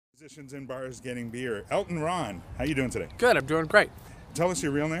Musicians in bars getting beer. Elton Rohn, how you doing today? Good, I'm doing great. Tell us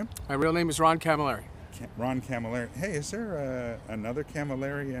your real name. My real name is Ron Camilleri. Ron Camilleri. Hey, is there another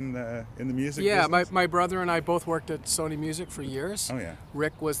Camilleri in the music Yeah, business? my brother and I both worked at Sony Music for years. Oh, yeah.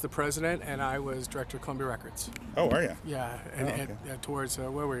 Rick was the president, and I was director of Columbia Records. Oh, are you? Yeah, okay. and towards,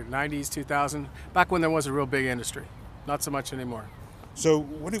 where were we, 90s, 2000, back when there was a real big industry. Not so much anymore. So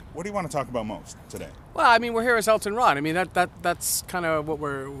what do you want to talk about most today? Well, I mean, we're here as Elton Rohn. I mean, that's kind of what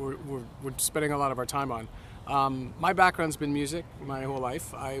we're spending a lot of our time on. My background's been music my whole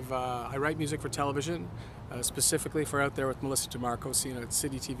life. I write music for television, specifically for Out There with Melissa DeMarco, seen at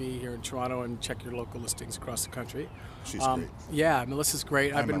City TV here in Toronto, and check your local listings across the country. She's great. Yeah, Melissa's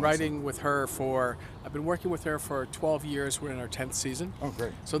great. I've been Melissa. writing with her I've been working with her for 12 years. We're in our 10th season. Oh,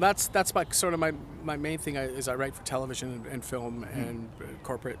 great. So that's my main thing is I write for television and film and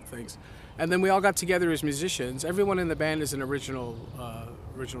corporate things. And then we all got together as musicians. Everyone in the band is an original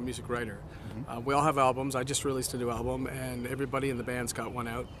music writer. We all have albums. I just released a new album, and everybody in the band's got one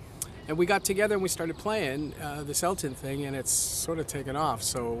out. And we got together and we started playing this Elton thing, and it's sort of taken off.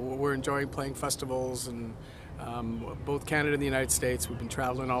 So we're enjoying playing festivals and both Canada and the United States. We've been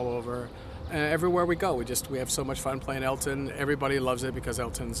traveling all over. Everywhere we go, we have so much fun playing Elton. Everybody loves it because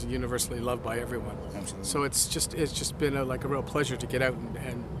Elton's universally loved by everyone. Absolutely. So it's just been a real pleasure to get out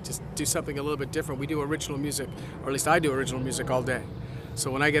and just do something a little bit different. We do original music, or at least I do original music all day. So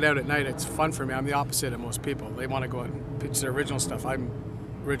when I get out at night, it's fun for me. I'm the opposite of most people. They want to go out and pitch their original stuff. I'm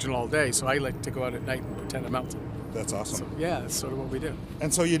original all day, so I like to go out at night and pretend I'm Elton. That's awesome. So, yeah, that's sort of what we do.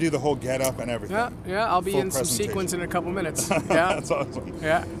 And so you do the whole get up and everything. Yeah, I'll be Full in some presentation. sequins in a couple minutes. Yeah. That's awesome.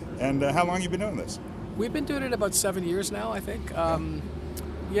 Yeah. And how long have you been doing this? We've been doing it about 7 years now, I think.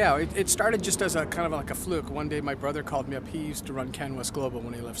 It started just as a kind of like a fluke. One day my brother called me up. He used to run Can West Global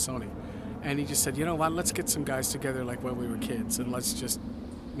when he left Sony. And he just said, you know what, let's get some guys together like when we were kids, and let's just,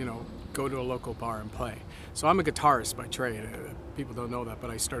 go to a local bar and play. So I'm a guitarist by trade. People don't know that, but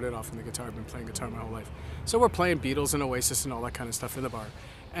I started off in the guitar. I've been playing guitar my whole life. So we're playing Beatles and Oasis and all that kind of stuff in the bar.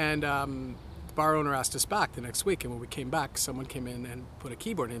 And the bar owner asked us back the next week, and when we came back, someone came in and put a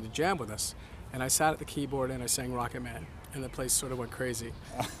keyboard in to jam with us. And I sat at the keyboard and I sang Rocket Man, and the place sort of went crazy.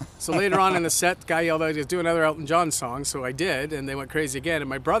 So later on in the set, the guy yelled out, do another Elton John song, so I did, and they went crazy again. And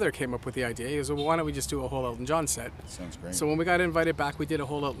my brother came up with the idea. He goes, well, why don't we just do a whole Elton John set? Sounds great. So when we got invited back, we did a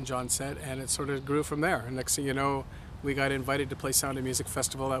whole Elton John set, and it sort of grew from there. And next thing you know, we got invited to play Sound of Music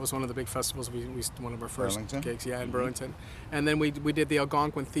Festival. That was one of the big festivals. One of our first gigs, in Burlington. And then we did the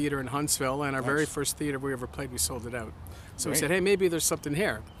Algonquin Theatre in Huntsville, and our very first theatre we ever played, we sold it out. So we said, hey, maybe there's something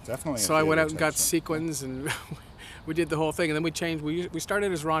here. Definitely. So I went out and got sequins, and we did the whole thing. And then we changed. We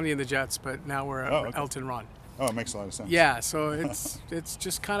started as Ronnie and the Jets, but now we're Elton Ron. Oh, it makes a lot of sense. Yeah, so it's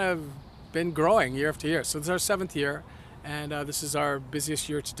just kind of been growing year after year. So this is our 7th year, and this is our busiest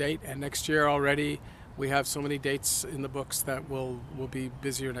year to date. And next year already, we have so many dates in the books that we'll be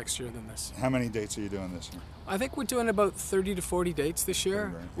busier next year than this. How many dates are you doing this year? I think we're doing about 30 to 40 dates this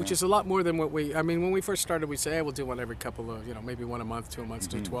year, which is a lot more than when we first started, we say, hey, we'll do one every couple of, maybe one a month, 2 months,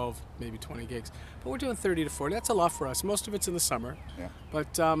 do 12, maybe 20 gigs. But we're doing 30 to 40. That's a lot for us. Most of it's in the summer. Yeah.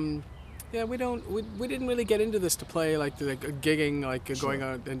 But, we didn't really get into this to play like gigging, going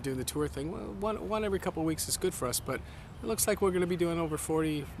out and doing the tour thing. One every couple of weeks is good for us, but it looks like we're going to be doing over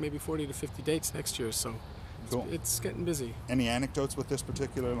 40, maybe 40 to 50 dates next year, so cool. It's getting busy. Any anecdotes with this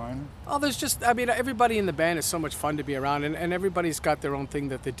particular lineup? Oh, everybody in the band is so much fun to be around, and everybody's got their own thing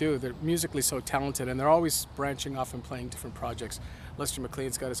that they do. They're musically so talented, and they're always branching off and playing different projects. Lester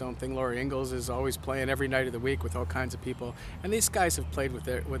McLean's got his own thing. Laurie Ingalls is always playing every night of the week with all kinds of people, and these guys have played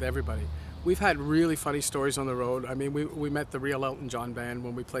with everybody. We've had really funny stories on the road. I mean, we met the real Elton John band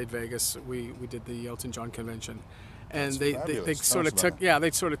when we played Vegas. We did the Elton John convention. And they sort of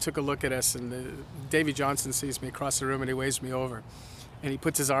took a look at us, and Davey Johnson sees me across the room and he waves me over, and he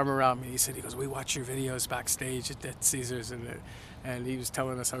puts his arm around me. He goes, we watch your videos backstage at Caesars, and he was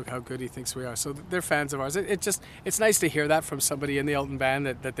telling us how good he thinks we are. So they're fans of ours. It's nice to hear that from somebody in the Elton band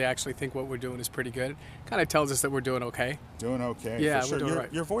that they actually think what we're doing is pretty good. Kind of tells us that we're doing okay. Doing okay. Yeah, for sure. we're doing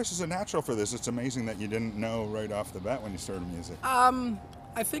right. Your voice is a natural for this. It's amazing that you didn't know right off the bat when you started music.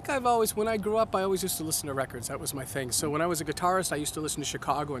 I think when I grew up, I always used to listen to records. That was my thing. So when I was a guitarist, I used to listen to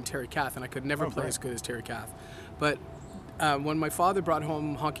Chicago and Terry Kath, and I could never play as good as Terry Kath. But when my father brought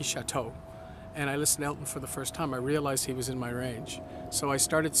home Honky Chateau, and I listened to Elton for the first time, I realized he was in my range. So I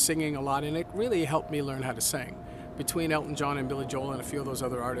started singing a lot, and it really helped me learn how to sing. Between Elton John and Billy Joel and a few of those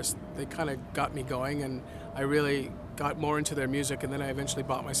other artists, they kind of got me going, and I really got more into their music, and then I eventually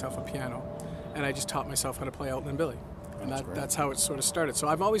bought myself a piano, and I just taught myself how to play Elton and Billy. And that's how it sort of started. So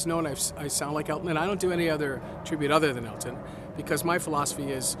I've always known I sound like Elton, and I don't do any other tribute other than Elton, because my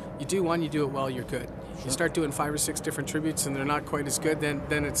philosophy is you do one, you do it well, you're good. Sure. You start doing 5 or 6 different tributes and they're not quite as good,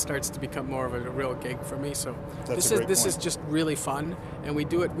 then it starts to become more of a real gig for me. So this is just really fun, and we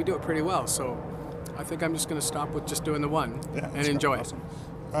do it pretty well. So I think I'm just going to stop with just doing the one and enjoy it.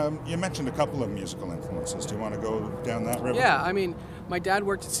 You mentioned a couple of musical influences. Do you want to go down that river? Yeah, I mean, my dad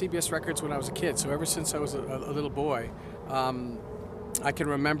worked at CBS Records when I was a kid, so ever since I was a little boy, I can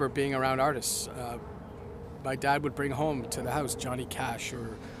remember being around artists. My dad would bring home to the house Johnny Cash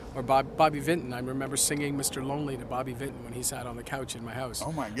or Bobby Vinton. I remember singing Mr. Lonely to Bobby Vinton when he sat on the couch in my house.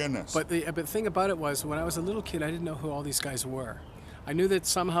 Oh my goodness. But the thing about it was, when I was a little kid, I didn't know who all these guys were. I knew that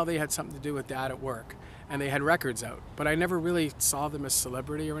somehow they had something to do with Dad at work, and they had records out, but I never really saw them as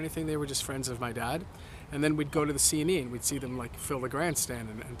celebrity or anything. They were just friends of my dad. And then we'd go to the C&E and we'd see them like fill the grandstand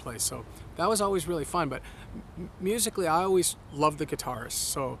and play. So that was always really fun. But musically, I always loved the guitarists.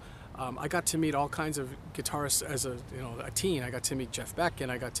 So I got to meet all kinds of guitarists as a teen. I got to meet Jeff Beck,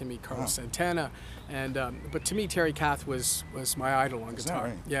 and I got to meet Carlos Santana. And but to me, Terry Kath was my idol on guitar.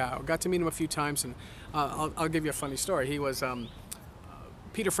 Right? Yeah, I got to meet him a few times, and I'll give you a funny story. He was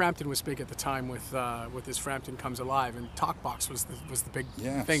Peter Frampton was big at the time with his Frampton Comes Alive, and Talkbox was the big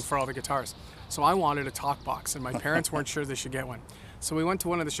thing for all the guitarists. So I wanted a Talkbox, and my parents weren't sure they should get one. So we went to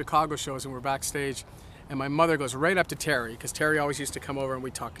one of the Chicago shows, and we're backstage, and my mother goes right up to Terry, because Terry always used to come over and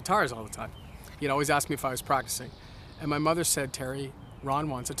we'd talk guitars all the time. He'd always ask me if I was practicing. And my mother said, "Terry, Ron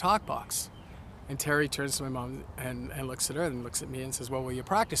wants a Talkbox." And Terry turns to my mom and looks at her and looks at me and says, "Well, will you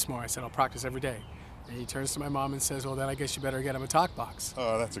practice more?" I said, "I'll practice every day." And he turns to my mom and says, "Well, then I guess you better get him a Talkbox."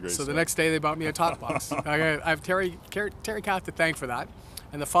 Oh, that's a great So story. the next day they bought me a Talkbox. I have Terry Kath to thank for that.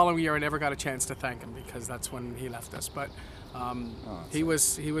 And the following year I never got a chance to thank him, because that's when he left us. But he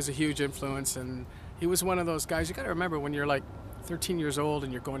was a huge influence, and he was one of those guys. You got to remember, when you're like 13 years old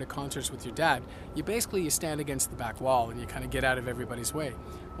and you're going to concerts with your dad, you stand against the back wall and you kind of get out of everybody's way.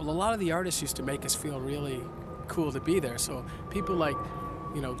 Well, a lot of the artists used to make us feel really cool to be there. So people like,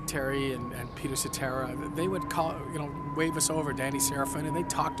 Terry and Peter Cetera, they would wave us over, Danny Serafin, and they'd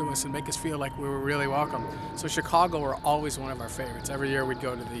talk to us and make us feel like we were really welcome. So Chicago were always one of our favorites. Every year we'd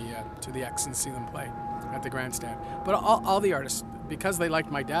go to the X and see them play at the grandstand. But all the artists, because they liked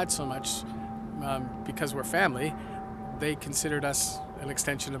my dad so much, because we're family, they considered us an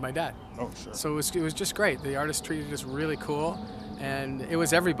extension of my dad. Oh, sure. So it was just great. The artists treated us really cool. And it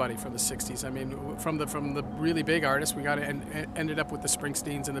was everybody from the 60s. I mean, from the really big artists, we ended up with the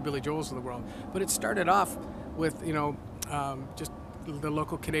Springsteens and the Billy Joels of the world. But it started off with, just the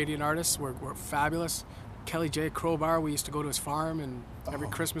local Canadian artists were fabulous. Kelly J. Crowbar, we used to go to his farm and every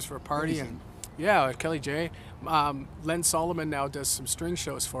Christmas for a party. Amazing. And yeah, Kelly J. Len Solomon now does some string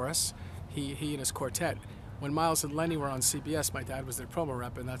shows for us. He and his quartet. When Miles and Lenny were on CBS, my dad was their promo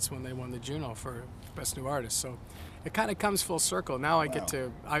rep, and that's when they won the Juno for Best New Artist. So it kind of comes full circle. Now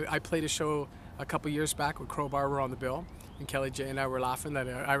I played a show a couple years back with Crowbar were on the bill, and Kelly J and I were laughing that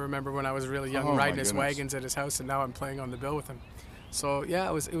I remember when I was really young riding his wagons at his house, and now I'm playing on the bill with him. So yeah,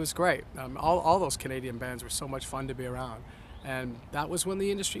 it was great. All those Canadian bands were so much fun to be around, and that was when the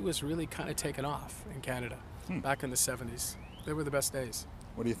industry was really kind of taking off in Canada back in the 70s. They were the best days.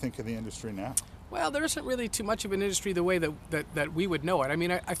 What do you think of the industry now? Well, there isn't really too much of an industry the way that we would know it. I mean,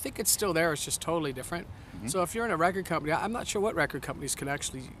 I think it's still there. It's just totally different. So if you're in a record company, I'm not sure what record companies can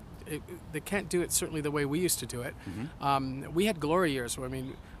actually, they can't do it certainly the way we used to do it. We had glory years. I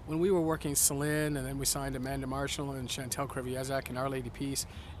mean, when we were working Celine, and then we signed Amanda Marshall and Chantel Kreviazak and Our Lady Peace,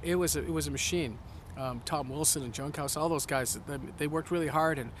 it was a machine. Tom Wilson and Junkhouse, all those guys, they worked really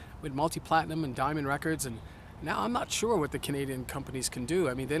hard, and we had multi-platinum and diamond records. And now I'm not sure what the Canadian companies can do.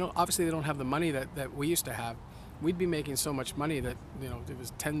 I mean, obviously they don't have the money that we used to have. We'd be making so much money that there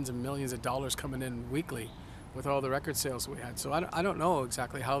was tens of millions of dollars coming in weekly with all the record sales we had. So I don't know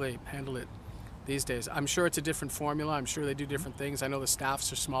exactly how they handle it these days. I'm sure it's a different formula. I'm sure they do different things. I know the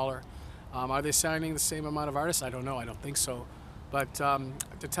staffs are smaller. Are they signing the same amount of artists? I don't know. I don't think so. But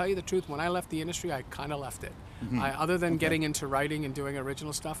to tell you the truth, when I left the industry, I kind of left it. Other than getting into writing and doing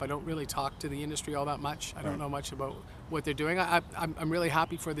original stuff, I don't really talk to the industry all that much. I don't know much about what they're doing. I'm really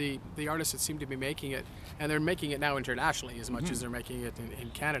happy for the artists that seem to be making it, and they're making it now internationally as much as they're making it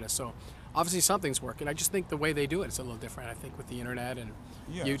in Canada. So obviously something's working. I just think the way they do it is a little different. I think with the internet and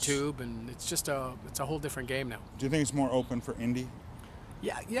YouTube, and it's a whole different game now. Do you think it's more open for indie?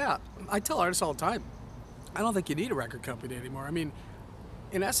 Yeah. I tell artists all the time, I don't think you need a record company anymore. I mean,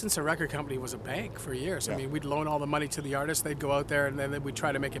 in essence, a record company was a bank for years. I mean, we'd loan all the money to the artists, they'd go out there, and then we'd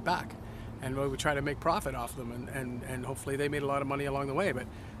try to make it back. And we would try to make profit off them, and hopefully they made a lot of money along the way. But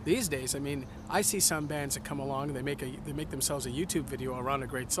these days, I mean, I see some bands that come along and they make themselves a YouTube video around a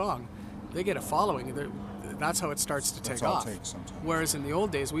great song. They get a following. that's how it starts to take all off. it takes sometimes. Whereas in the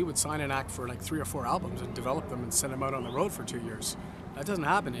old days, we would sign an act for like 3 or 4 albums and develop them and send them out on the road for 2 years. That doesn't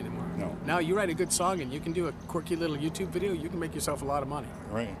happen anymore. No. Now you write a good song and you can do a quirky little YouTube video, you can make yourself a lot of money.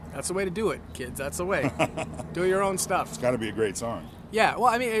 Right. That's the way to do it, kids. That's the way. Do your own stuff. It's got to be a great song. Yeah, well,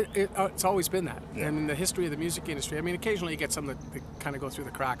 I mean, it's always been that. Yeah. And in the history of the music industry, I mean, occasionally you get some that kind of go through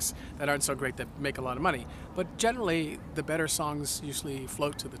the cracks that aren't so great that make a lot of money. But generally, the better songs usually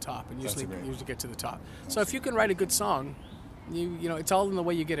float to the top and usually get to the top. So if you can write a good song, you know, it's all in the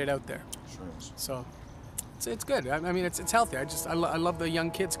way you get it out there. Sure is. So it's good. I mean, it's healthy. I love the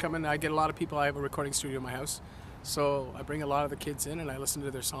young kids coming. I get a lot of people. I have a recording studio in my house. So I bring a lot of the kids in and I listen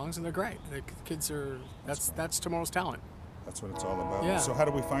to their songs and they're great. The kids are, that's tomorrow's talent. That's what it's all about. Yeah. So how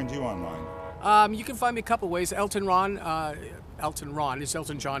do we find you online? You can find me a couple ways. Elton Rohn. Elton Rohn is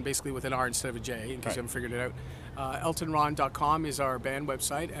Elton John, basically with an R instead of a J, in case you haven't figured it out. EltonRohn.com is our band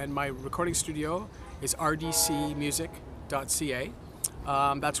website, and my recording studio is rdcmusic.ca.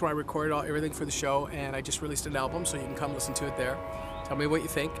 That's where I record everything for the show, and I just released an album, so you can come listen to it there. Tell me what you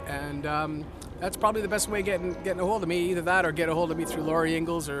think, and that's probably the best way of getting a hold of me. Either that, or get a hold of me through Laurie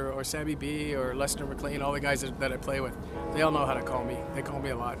Ingalls or Sammy B or Lester McLean. All the guys that I play with, they all know how to call me. They call me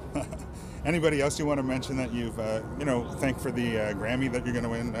a lot. Anybody else you want to mention that you've, thank for the Grammy that you're going to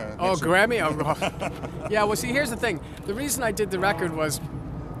win? Grammy? Yeah. Well, see, here's the thing. The reason I did the record was,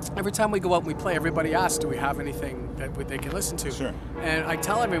 every time we go out and we play, everybody asks, do we have anything that they can listen to? Sure. And I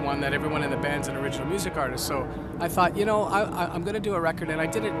tell everyone that everyone in the band's an original music artist. So I thought, I'm going to do a record, and I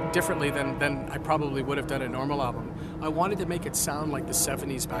did it differently than I probably would have done a normal album. I wanted to make it sound like the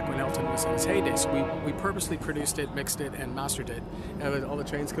 70s back when Elton was in his heyday. So we purposely produced it, mixed it, and mastered it. And all the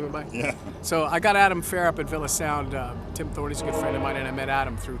trains coming by? Yeah. So I got Adam Fair up at Villa Sound. Tim Thorney's a good friend of mine, and I met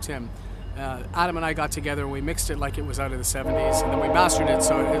Adam through Tim. Adam and I got together and we mixed it like it was out of the 70s, and then we mastered it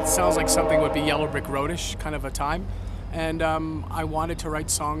so it sounds like something would be Yellow Brick Roadish kind of a time. And I wanted to write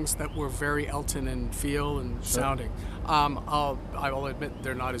songs that were very Elton and feel and sounding. I will admit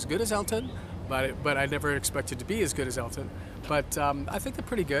they're not as good as Elton, but I never expected to be as good as Elton. But I think they're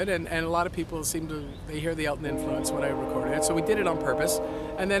pretty good, and a lot of people they hear the Elton influence when I recorded it. So we did it on purpose.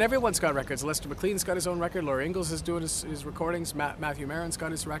 And then everyone's got records. Lester McLean's got his own record. Laurie Ingalls is doing his recordings. Matthew Maron's got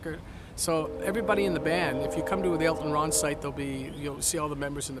his record. So everybody in the band, if you come to the Elton Rohn site, you'll see all the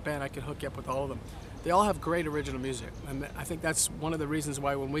members in the band. I can hook you up with all of them. They all have great original music, and I think that's one of the reasons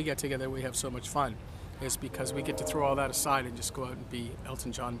why when we get together we have so much fun, is because we get to throw all that aside and just go out and be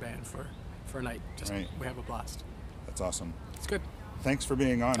Elton John band for a night. We have a blast. That's awesome. It's good. Thanks for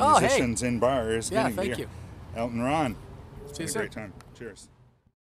being on Oh, Musicians in Bars. Yeah, thank you. Elton Rohn. See you Had a soon. great time. Cheers.